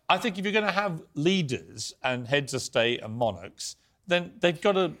 I think if you're going to have leaders and heads of state and monarchs, then they've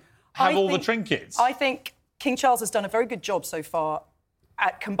got to have all the trinkets. I think King Charles has done a very good job so far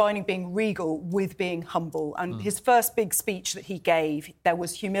at combining being regal with being humble. And his first big speech that he gave, there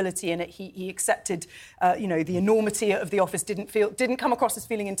was humility in it. He accepted, the enormity of the office, didn't come across as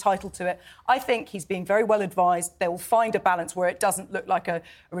feeling entitled to it. I think he's being very well advised. They will find a balance where it doesn't look like a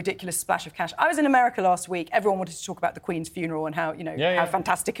ridiculous splash of cash. I was in America last week. Everyone wanted to talk about the Queen's funeral and how, how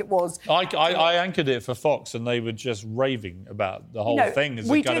fantastic it was. I anchored it for Fox and they were just raving about the whole thing as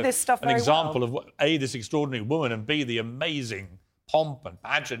we do this stuff an example of, A, this extraordinary woman, and B, the amazing pomp and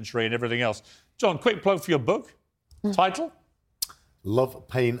pageantry and everything else. John, quick plug for your book. Title? Love,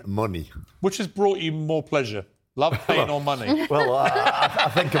 Pain, Money. Which has brought you more pleasure? Love, pain or money? Well, I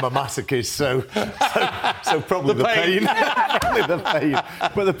think I'm a masochist, so probably the pain. Probably the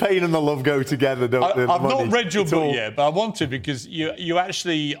pain. But the pain and the love go together, don't they? I've not read your book yet, but I want to because you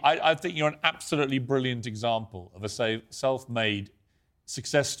actually... I think you're an absolutely brilliant example of a self-made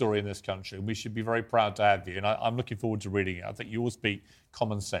success story in this country. We should be very proud to have you, and I'm looking forward to reading it. I think you all speak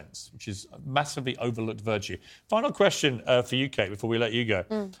common sense, which is a massively overlooked virtue. Final question for you, Kate, before we let you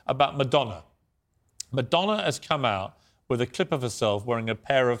go, about Madonna. Madonna has come out with a clip of herself wearing a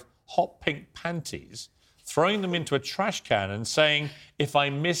pair of hot pink panties, throwing them into a trash can and saying, "If I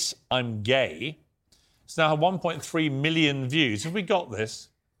miss, I'm gay." It's now 1.3 million views. Have we got this?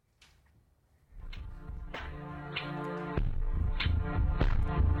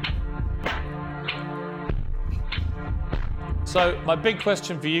 So my big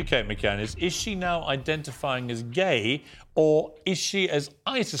question for you, Kate McCann, is she now identifying as gay, or is she, as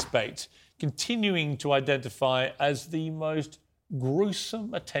I suspect, continuing to identify as the most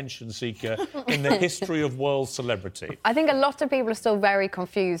gruesome attention seeker in the history of world celebrity? I think a lot of people are still very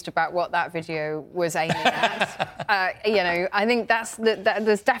confused about what that video was aiming at. I think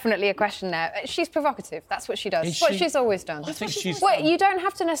there's definitely a question there. She's provocative. That's what she does. It's what she's always done. I think she's... Well, you don't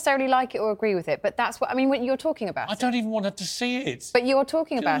have to necessarily like it or agree with it, but that's what... I mean, what you're talking about. I don't even want her to see it. But you're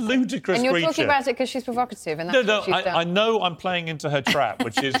talking about ludicrous it. And you're creature. talking about it because she's provocative, and that's what she's done. I know I'm playing into her trap,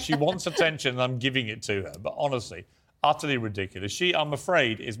 which is she wants attention and I'm giving it to her. But honestly... utterly ridiculous. She, I'm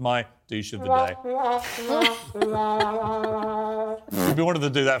afraid, is my douche of the day. We've been wanting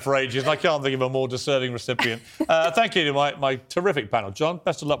to do that for ages, and I can't think of a more discerning recipient. Thank you to my terrific panel. John,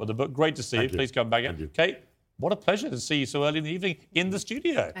 best of luck with the book. Great to see you. Please come back in. Kate, what a pleasure to see you so early in the evening in the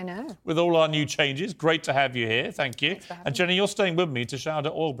studio. I know. With all our new changes. Great to have you here. Thank you. And Jenny, you're staying with me to shout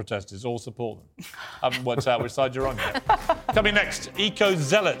at oil protesters. All support them. I haven't worked out which side you're on yet. Coming next,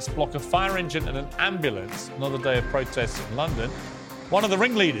 eco-zealots block a fire engine and an ambulance. Another day of protests in London. One of the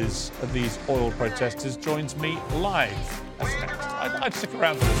ringleaders of these oil protesters joins me live. That's next. I'd stick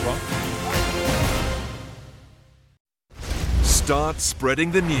around for this one. Start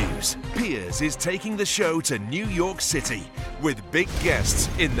spreading the news. Piers is taking the show to New York City with big guests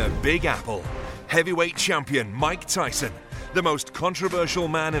in the Big Apple. Heavyweight champion Mike Tyson, the most controversial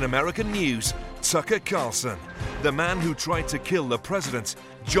man in American news, Tucker Carlson, the man who tried to kill the president,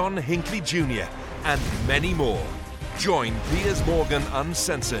 John Hinckley Jr., and many more. Join Piers Morgan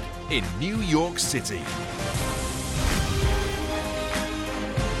Uncensored in New York City.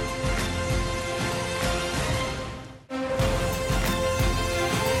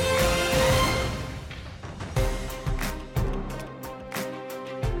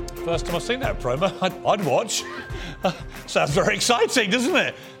 First time I've seen that promo, I'd watch. Sounds very exciting, doesn't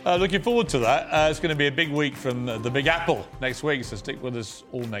it? Looking forward to that. It's going to be a big week from the Big Apple next week, so stick with us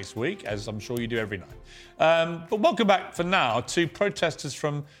all next week, as I'm sure you do every night. But welcome back for now to protesters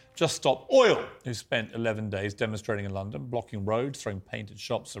from Just Stop Oil, who spent 11 days demonstrating in London, blocking roads, throwing paint at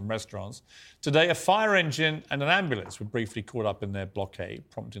shops and restaurants. Today, a fire engine and an ambulance were briefly caught up in their blockade,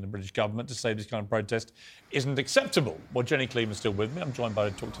 prompting the British government to say this kind of protest isn't acceptable. Well, Jenny Cleveland's still with me. I'm joined by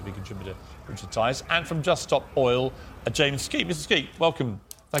Talk TV contributor Richard Tice, and from Just Stop Oil, James Skeet. Mr. Skeet, welcome.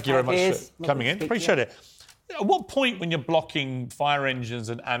 Thank you very much for coming in. Appreciate it. At what point, when you're blocking fire engines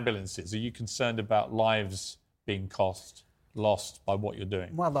and ambulances, are you concerned about lives being cost? lost by what you're doing?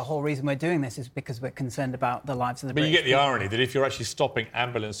 Well, the whole reason we're doing this is because we're concerned about the lives of the British But you get the people. irony that if you're actually stopping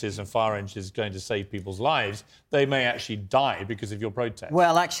ambulances and fire engines going to save people's lives, they may actually die because of your protest.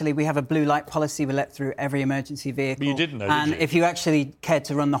 Well, actually, we have a blue light policy we let through every emergency vehicle. But you didn't know, And did you? if you actually cared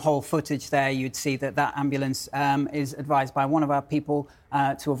to run the whole footage there, you'd see that ambulance is advised by one of our people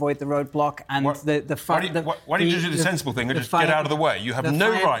to avoid the roadblock. And why don't you do the sensible thing and just get out of the way? You have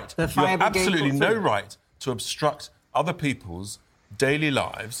no right. You have absolutely no right to obstruct other people's daily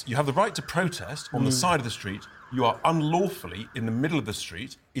lives. You have the right to protest on the side of the street. You are unlawfully in the middle of the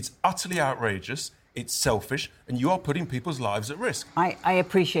street. It's utterly outrageous. It's selfish, and you are putting people's lives at risk. I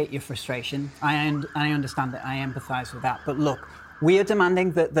appreciate your frustration. I understand that. I empathise with that. But look, we are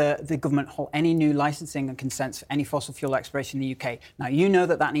demanding that the government halt any new licensing and consents for any fossil fuel exploration in the UK. Now, you know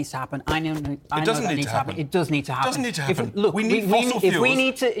that needs to happen. I know that needs to happen. It does need to happen. It doesn't need to happen. We need fossil fuels. If we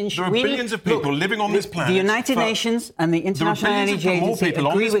need to ensure... There are billions of people living on this planet. The United Nations and the International Energy Agency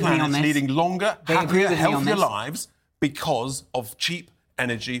agree with me on this. Leading longer, happier, healthier lives because of cheap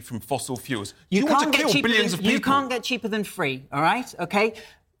energy from fossil fuels. You want to kill billions of people. You can't get cheaper than free, all right? OK?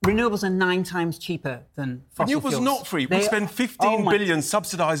 Renewables are 9 times cheaper than fossil fuels. Renewables not free. We spend 15 billion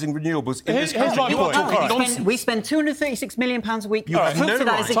subsidising renewables in this country. We spend £236 million a week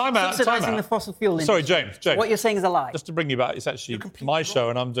subsidising the fossil fuel industry. Sorry, James. What you're saying is a lie. Just to bring you back, it's actually my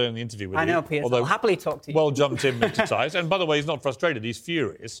show and I'm doing the interview with you. I know, Piers. I'll happily talk to you. Well jumped in, Mr. Tice. And by the way, he's not frustrated, he's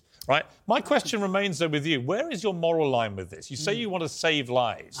furious, right? My question remains, though, with you. Where is your moral line with this? You say you want to save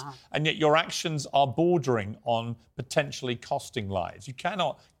lives, and yet your actions are bordering on potentially costing lives. You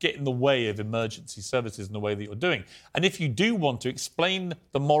cannot get in the way of emergency services in the way that you're doing. And if you do want to, explain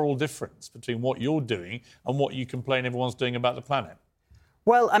the moral difference between what you're doing and what you complain everyone's doing about the planet.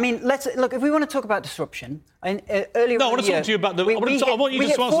 Well, I mean, let's look. If we want to talk about disruption, earlier. No, I want to talk to you about the. I want you to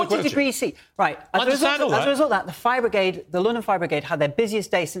answer the question. 40 degrees C. Right. As a result of that, the fire brigade, the London Fire Brigade, had their busiest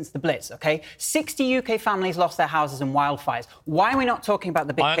day since the Blitz. OK, 60 UK families lost their houses in wildfires. Why are we not talking about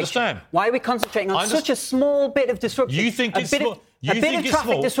the big picture? I understand. Why are we concentrating on such a small bit of disruption? You think it's small? A bit of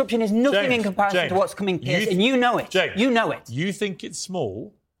traffic disruption is nothing in comparison to what's coming, Piers, and you know it. You know it. You think it's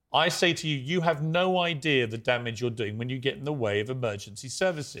small? I say to you, you have no idea the damage you're doing when you get in the way of emergency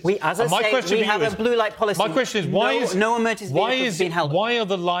services. We have a blue light policy. My question is, why are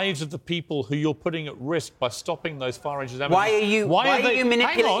the lives of the people who you're putting at risk by stopping those fire engines? Why are you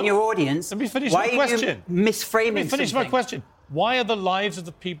manipulating your audience? Let me finish my question. You misframing Let me finish my question. Why are the lives of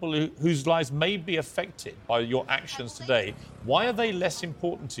the people whose lives may be affected by your actions today, why are they less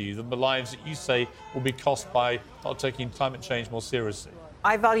important to you than the lives that you say will be cost by not taking climate change more seriously?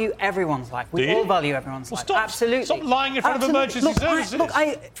 I value everyone's life. We all value everyone's life. Absolutely. Stop lying in front of emergency services.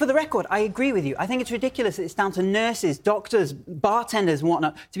 For the record, I agree with you. I think it's ridiculous that it's down to nurses, doctors, bartenders and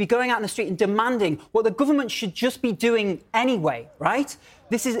whatnot to be going out in the street and demanding what the government should just be doing anyway, right?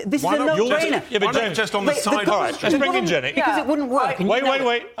 This is a no-brainer. Why not just on the side? All right, let's bring in Jenny. Because it wouldn't work.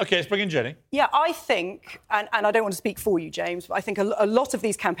 Wait. OK, let's bring in Jenny. Yeah, I think, and I don't want to speak for you, James, but I think a lot of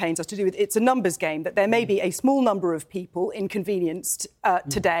these campaigns are to do with it's a numbers game, that there may be a small number of people inconvenienced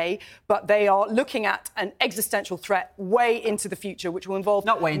today, but they are looking at an existential threat way into the future, which will involve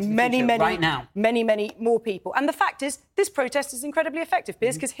many more people. And the fact is, this protest is incredibly effective,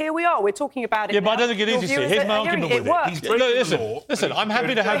 Piers, because here we are, we're talking about it. Yeah, but I don't think it is, you see. Here's my argument with it. Listen, I'm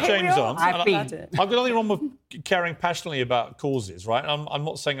happy to have James on. I've got nothing wrong with caring passionately about causes, right? I'm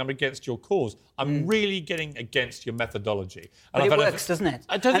not saying I'm against your cause. I'm really getting against your methodology. But it works, doesn't it?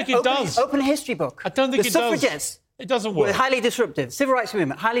 I don't think it does. Open a history book. I don't think it does. The suffragettes. It doesn't work. Highly disruptive. Civil rights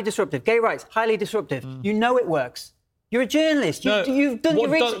movement, highly disruptive. Gay rights, highly disruptive. You know it works. You're a journalist. You've done your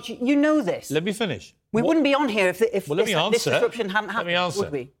research. You know this. Let me finish. We wouldn't be on here if this disruption hadn't happened,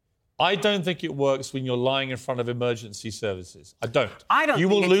 would we? I don't think it works when you're lying in front of emergency services. I don't. You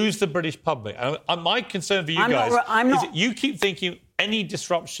will lose the British public. And my concern for you guys is that you keep thinking any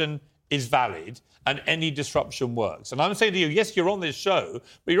disruption is valid and any disruption works. And I'm saying to you, yes, you're on this show,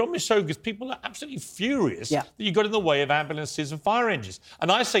 but you're on this show because people are absolutely furious that you got in the way of ambulances and fire engines.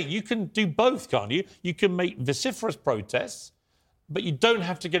 And I say you can do both, can't you? You can make vociferous protests, but you don't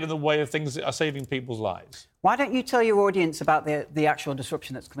have to get in the way of things that are saving people's lives. Why don't you tell your audience about the actual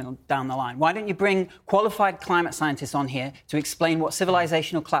disruption that's coming down the line? Why don't you bring qualified climate scientists on here to explain what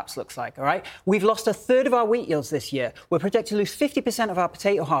civilizational collapse looks like, all right? We've lost a third of our wheat yields this year. We're projected to lose 50% of our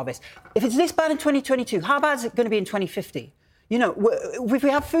potato harvest. If it's this bad in 2022, how bad is it going to be in 2050? You know, if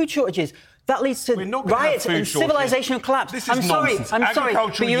we have food shortages, that leads to riots and civilizational collapse. I'm sorry,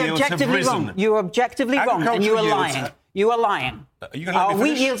 but you're objectively wrong. You're objectively wrong, and you are lying. You are lying. Our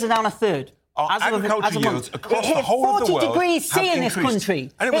wheat yields are down a third. our agriculture yields across the whole of the world 40 degrees C in this increased.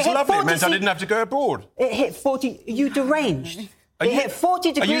 country. And it was lovely. It meant I didn't have to go abroad. It hit 40. You deranged. It hit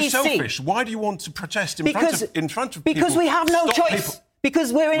 40 degrees C. Are you selfish? Why do you want to protest in front of people? Because we have no Stop choice. people.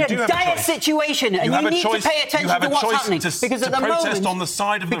 Because we're in a dire situation, and you need to pay attention to what's happening. Because at the moment, on the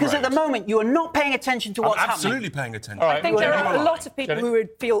side of the because road. at the moment you are not paying attention to what's happening. Absolutely paying attention. I think there are a lot of people who would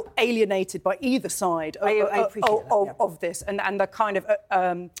feel alienated by either side of this, and the kind of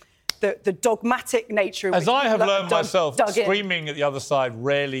the dogmatic nature. As I have learned myself, screaming at the other side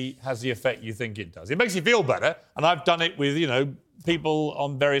rarely has the effect you think it does. It makes you feel better, and I've done it with people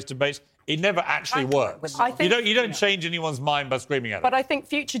on various debates. It never actually works. You don't change anyone's mind by screaming at them. But I think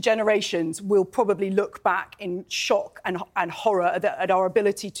future generations will probably look back in shock and horror at our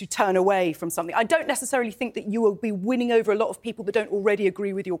ability to turn away from something. I don't necessarily think that you will be winning over a lot of people that don't already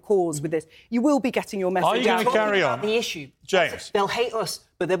agree with your cause with this. You will be getting your message out. Are you going to carry on? The issue, James. They'll hate us,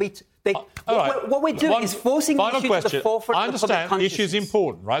 but they'll be. What we're doing is forcing the issue to the forefront of the public consciousness. I understand the issue is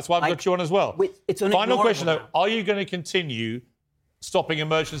important, right? So I've got you on as well. Final question, though. Are you going to continue stopping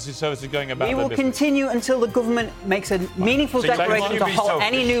emergency services going about their business? We will continue until the government makes a meaningful declaration to halt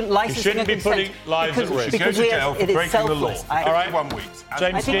any new licensing and consent. You shouldn't be putting lives at risk. Because go to jail for breaking the law. All right. 1 week.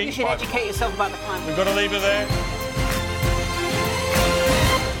 James I think you should educate yourself about the climate. We've got to leave it there.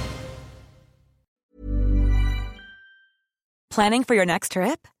 Planning for your next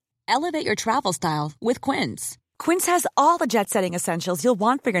trip? Elevate your travel style with Quince. Quince has all the jet-setting essentials you'll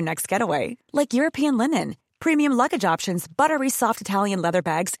want for your next getaway, like European linen, premium luggage options, buttery soft Italian leather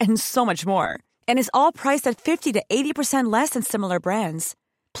bags, and so much more. And is all priced at 50 to 80% less than similar brands.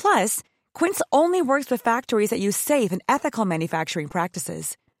 Plus, Quince only works with factories that use safe and ethical manufacturing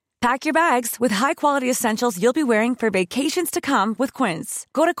practices. Pack your bags with high-quality essentials you'll be wearing for vacations to come with Quince.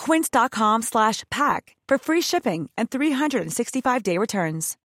 Go to quince.com/pack for free shipping and 365-day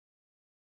returns.